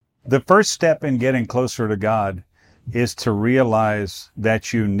The first step in getting closer to God is to realize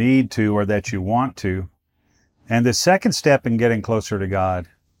that you need to or that you want to. And the second step in getting closer to God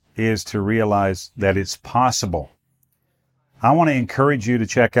is to realize that it's possible. I want to encourage you to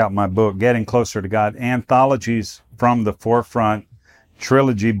check out my book, Getting Closer to God, Anthologies from the Forefront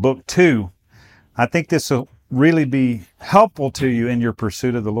Trilogy, Book 2. I think this will really be helpful to you in your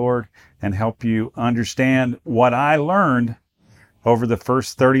pursuit of the Lord and help you understand what I learned over the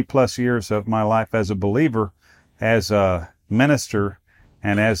first 30 plus years of my life as a believer, as a minister,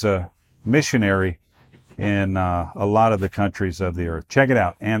 and as a missionary in a lot of the countries of the earth. Check it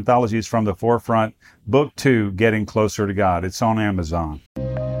out. Anthologies from the Forefront, Book 2, Getting Closer to God. It's on Amazon.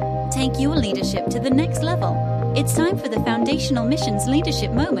 Take your leadership to the next level. It's time for the Foundational Missions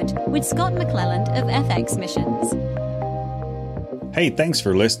Leadership Moment with Scott McClelland of FX Missions. Hey, thanks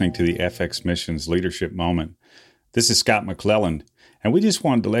for listening to the FX Missions Leadership Moment. This is Scott McClelland, and we just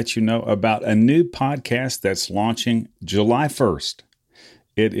wanted to let you know about a new podcast that's launching July 1st.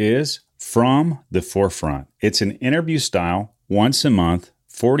 It is From the Forefront. It's an interview style, once a month,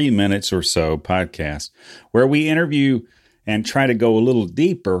 40 minutes or so podcast, where we interview and try to go a little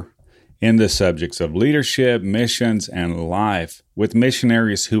deeper in the subjects of leadership, missions, and life with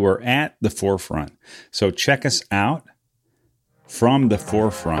missionaries who are at the forefront. So check us out,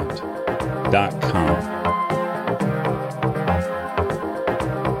 fromtheforefront.com.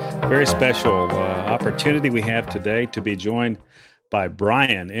 Very special opportunity we have today to be joined by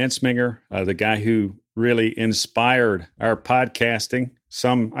Brian Ensminger, the guy who really inspired our podcasting.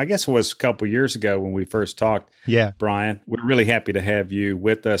 I guess it was a couple years ago when we first talked. Yeah. Brian, we're really happy to have you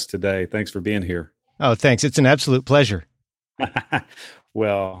with us today. Thanks for being here. Oh, thanks. It's an absolute pleasure.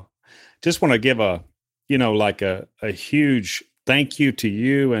 Well, just want to give a huge thank you to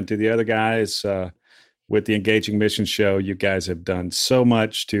you and to the other guys with the Engaging Mission Show. You guys have done so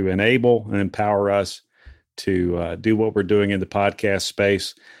much to enable and empower us to do what we're doing in the podcast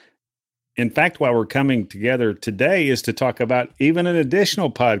space. In fact, why we're coming together today is to talk about even an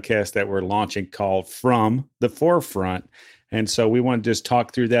additional podcast that we're launching called From the Forefront. And so we want to just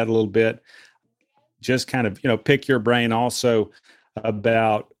talk through that a little bit, just kind of, pick your brain also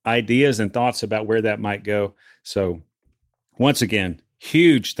about ideas and thoughts about where that might go. So once again,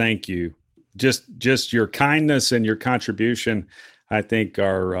 huge thank you. Just your kindness and your contribution, I think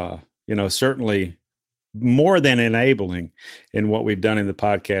are, certainly more than enabling in what we've done in the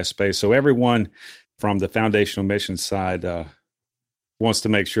podcast space. So everyone from the Foundational Mission side wants to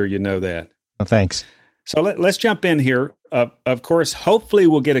make sure you know that. Well, thanks. So let's jump in here. Of course, hopefully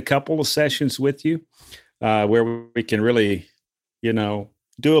we'll get a couple of sessions with you where we can really,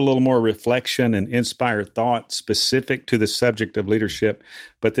 do a little more reflection and inspire thought specific to the subject of leadership.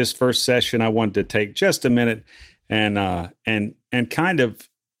 But this first session, I wanted to take just a minute and kind of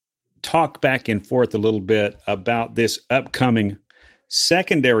talk back and forth a little bit about this upcoming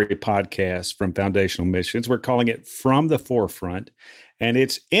secondary podcast from Foundational Missions. We're calling it From the Forefront, and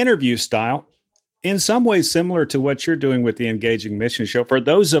it's interview style, in some ways similar to what you're doing with the Engaging Mission Show. For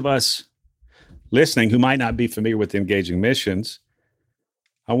those of us listening who might not be familiar with Engaging Missions,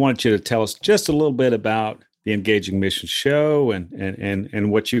 I want you to tell us just a little bit about the Engaging Mission Show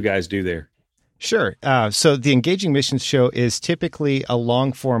and what you guys do there. Sure. So the Engaging Missions Show is typically a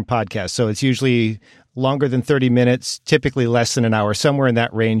long-form podcast. So it's usually longer than 30 minutes, typically less than an hour, somewhere in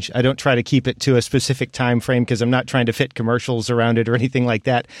that range. I don't try to keep it to a specific time frame because I'm not trying to fit commercials around it or anything like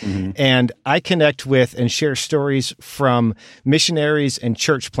that. Mm-hmm. And I connect with and share stories from missionaries and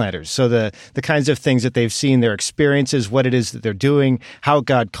church planters. So the kinds of things that they've seen, their experiences, what it is that they're doing, how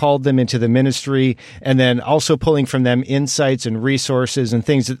God called them into the ministry, and then also pulling from them insights and resources and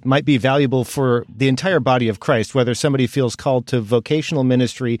things that might be valuable for the entire body of Christ, whether somebody feels called to vocational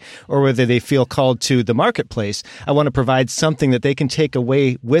ministry or whether they feel called to the marketplace. I want to provide something that they can take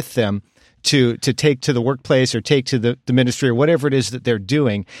away with them to take to the workplace or take to the ministry or whatever it is that they're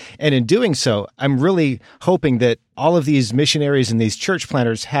doing. And in doing so, I'm really hoping that all of these missionaries and these church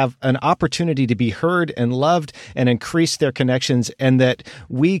planters have an opportunity to be heard and loved and increase their connections, and that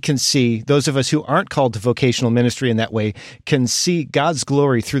we can see, those of us who aren't called to vocational ministry in that way, can see God's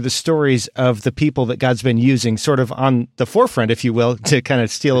glory through the stories of the people that God's been using sort of on the forefront, if you will, to kind of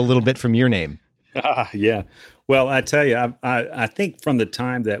steal a little bit from your name. Yeah. Well, I tell you, I think from the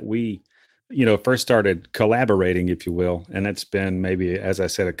time that we, first started collaborating, if you will, and it's been maybe, as I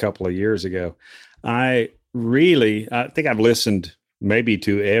said, a couple of years ago, I think I've listened maybe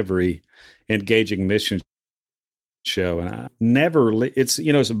to every Engaging Mission show, and I never, it's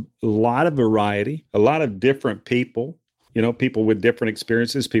a lot of variety, a lot of different people, people with different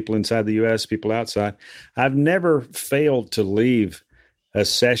experiences, people inside the U.S., people outside. I've never failed to leave a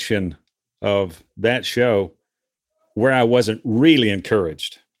session of that show where I wasn't really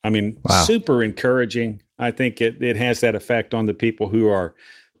encouraged. I mean, Wow. Super encouraging. I think it has that effect on the people who are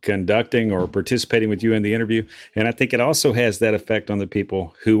conducting or participating with you in the interview. And I think it also has that effect on the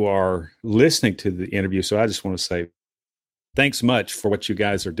people who are listening to the interview. So I just want to say thanks much for what you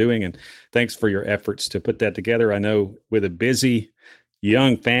guys are doing. And thanks for your efforts to put that together. I know with a busy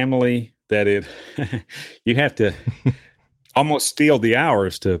young family that you have to almost steal the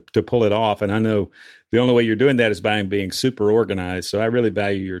hours to pull it off. And I know the only way you're doing that is by being super organized. So I really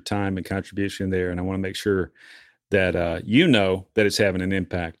value your time and contribution there. And I want to make sure that you know that it's having an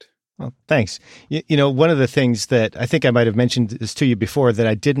impact. Well, thanks. You know, one of the things that I think I might have mentioned this to you before that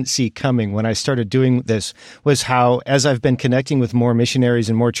I didn't see coming when I started doing this was how, as I've been connecting with more missionaries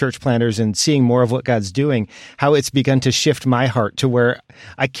and more church planters and seeing more of what God's doing, how it's begun to shift my heart to where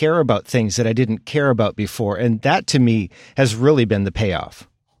I care about things that I didn't care about before. And that to me has really been the payoff.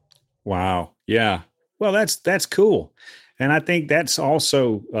 Wow. Yeah. Well, that's cool. And I think that's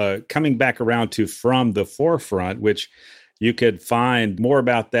also coming back around to From the Forefront, which you could find more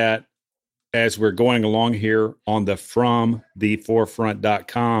about that as we're going along here on the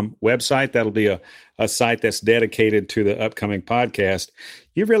FromTheForefront.com website. That'll be a site that's dedicated to the upcoming podcast.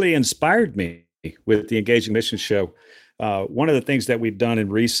 You really inspired me with the Engaging Missions Show. One of the things that we've done in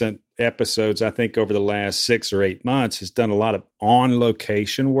recent episodes, I think over the last 6 or 8 months, has done a lot of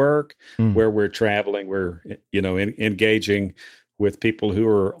on-location work where we're traveling, we're engaging with people who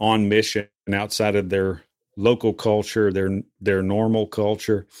are on mission outside of their local culture, their normal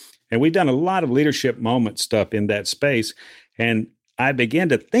culture. And we've done a lot of leadership moment stuff in that space. And I began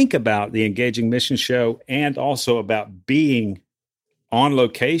to think about the Engaging Mission Show and also about being on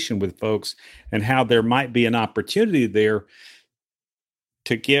location with folks and how there might be an opportunity there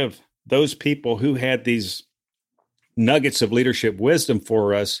to give those people who had these nuggets of leadership wisdom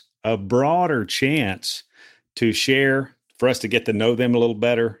for us a broader chance to share, for us to get to know them a little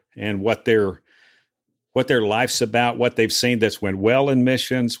better and what their life's about, what they've seen that's went well in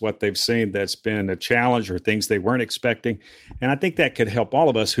missions, what they've seen that's been a challenge or things they weren't expecting. And I think that could help all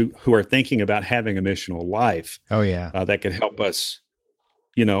of us who are thinking about having a missional life. Oh, yeah. That could help us,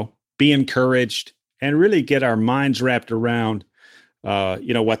 be encouraged and really get our minds wrapped around,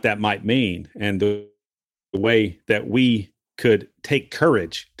 what that might mean and the way that we could take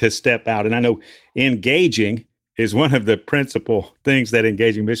courage to step out. And I know engaging is one of the principal things that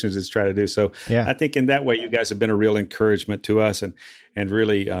Engaging Missions is trying to do. So yeah. I think in that way, you guys have been a real encouragement to us. And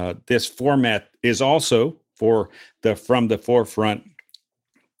really, this format is also for the From the Forefront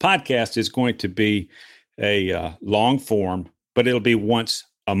podcast is going to be a long form, but it'll be once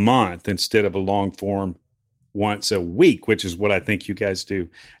a month instead of a long form once a week, which is what I think you guys do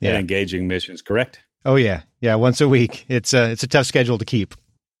at Engaging Missions, correct? Oh, yeah. Yeah, once a week. It's a tough schedule to keep.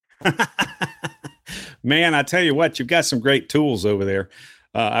 Man, I tell you what, you've got some great tools over there.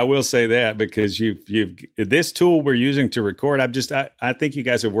 I will say that because you've this tool we're using to record. I think you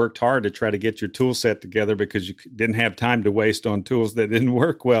guys have worked hard to try to get your tool set together because you didn't have time to waste on tools that didn't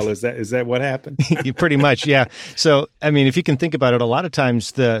work well. Is that what happened? Pretty much, yeah. So, I mean, if you can think about it, a lot of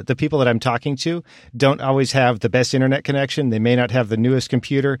times the people that I'm talking to don't always have the best internet connection. They may not have the newest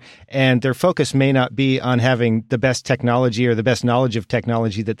computer, and their focus may not be on having the best technology or the best knowledge of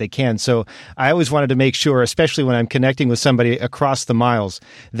technology that they can. So, I always wanted to make sure, especially when I'm connecting with somebody across the miles,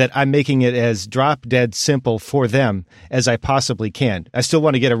 that I'm making it as drop dead simple for them as I possibly can. I still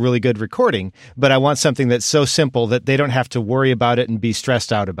want to get a really good recording, but I want something that's so simple that they don't have to worry about it and be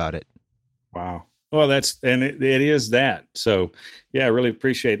stressed out about it. Wow. Well, it is that. So yeah, I really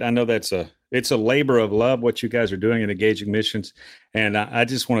appreciate it. I know it's a labor of love, what you guys are doing in Engaging Missions. And I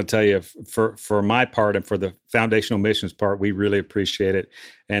just want to tell you for my part and for the foundational missions part, we really appreciate it.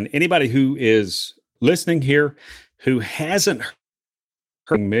 And anybody who is listening here who hasn't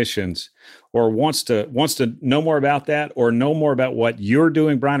heard missions or wants to know more about that or know more about what you're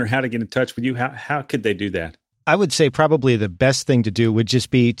doing, Brian, or how to get in touch with you, how could they do that? I would say probably the best thing to do would just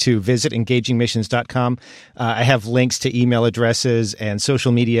be to visit engagingmissions.com. I have links to email addresses and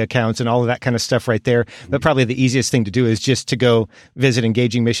social media accounts and all of that kind of stuff right there. But probably the easiest thing to do is just to go visit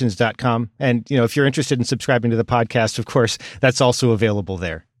engagingmissions.com. And, if you're interested in subscribing to the podcast, of course, that's also available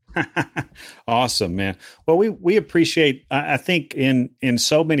there. Awesome, man. Well, we appreciate, I think in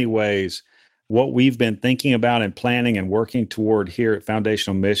so many ways, what we've been thinking about and planning and working toward here at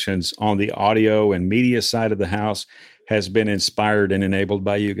Foundational Missions on the audio and media side of the house has been inspired and enabled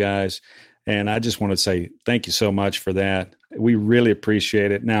by you guys. And I just want to say thank you so much for that. We really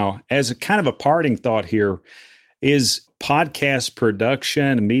appreciate it. Now, as a kind of a parting thought here, is podcast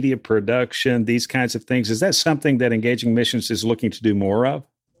production, media production, these kinds of things. Is that something that Engaging Missions is looking to do more of?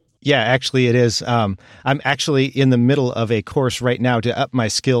 Yeah, actually it is. I'm actually in the middle of a course right now to up my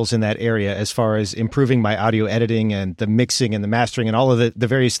skills in that area as far as improving my audio editing and the mixing and the mastering and all of the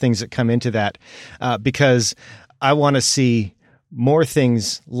various things that come into that, because I want to see more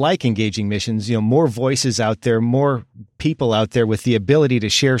things like Engaging Missions, more voices out there, more people out there with the ability to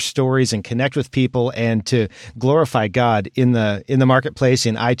share stories and connect with people and to glorify God in the marketplace,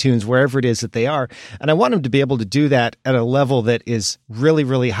 in iTunes, wherever it is that they are. And I want them to be able to do that at a level that is really,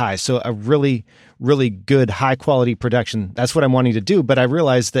 really high. So a really, really good, high quality production. That's what I'm wanting to do. But I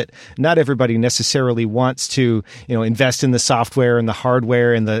realize that not everybody necessarily wants to, invest in the software and the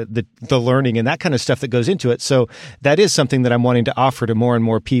hardware and the learning and that kind of stuff that goes into it. So that is something that I'm wanting to offer to more and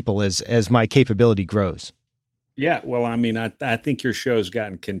more people as my capability grows. Yeah, well, I mean, I think your show's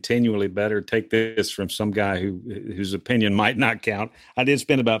gotten continually better. Take this from some guy whose opinion might not count. I did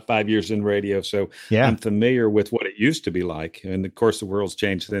spend about 5 years in radio, so yeah. I'm familiar with what it used to be like. And of course, the world's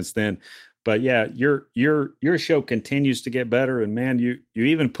changed since then. But yeah, your show continues to get better. And man, you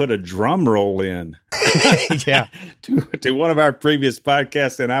even put a drum roll in yeah. to one of our previous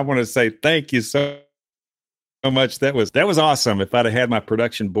podcasts. And I want to say thank you so much. That was awesome. If I'd have had my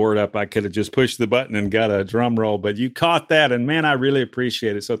production board up, I could have just pushed the button and got a drum roll, but you caught that. And man, I really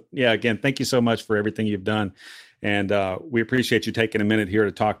appreciate it. So yeah, again, thank you so much for everything you've done. And we appreciate you taking a minute here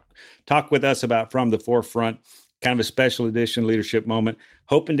to talk with us about From the Forefront, kind of a special edition leadership moment.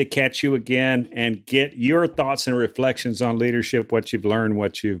 Hoping to catch you again and get your thoughts and reflections on leadership, what you've learned,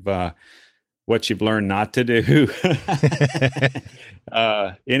 what you've learned not to do.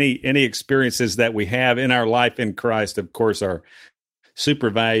 Any experiences that we have in our life in Christ, of course, are super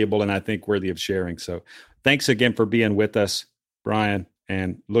valuable and I think worthy of sharing. So thanks again for being with us, Brian,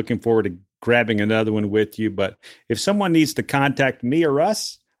 and looking forward to grabbing another one with you. But if someone needs to contact me or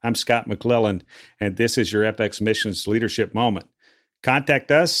us, I'm Scott McClelland, and this is your FX Missions Leadership Moment. Contact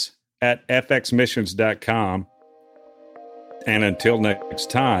us at fxmissions.com. And until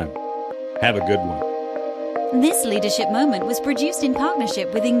next time, have a good one. This leadership moment was produced in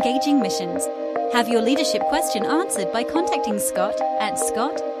partnership with Engaging Missions. Have your leadership question answered by contacting Scott at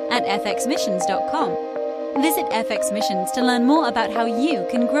fxmissions.com. Visit FX Missions to learn more about how you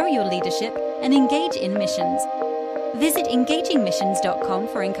can grow your leadership and engage in missions. Visit engagingmissions.com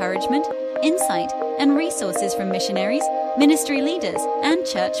for encouragement, insight, and resources from missionaries, ministry leaders, and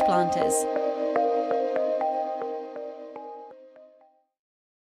church planters.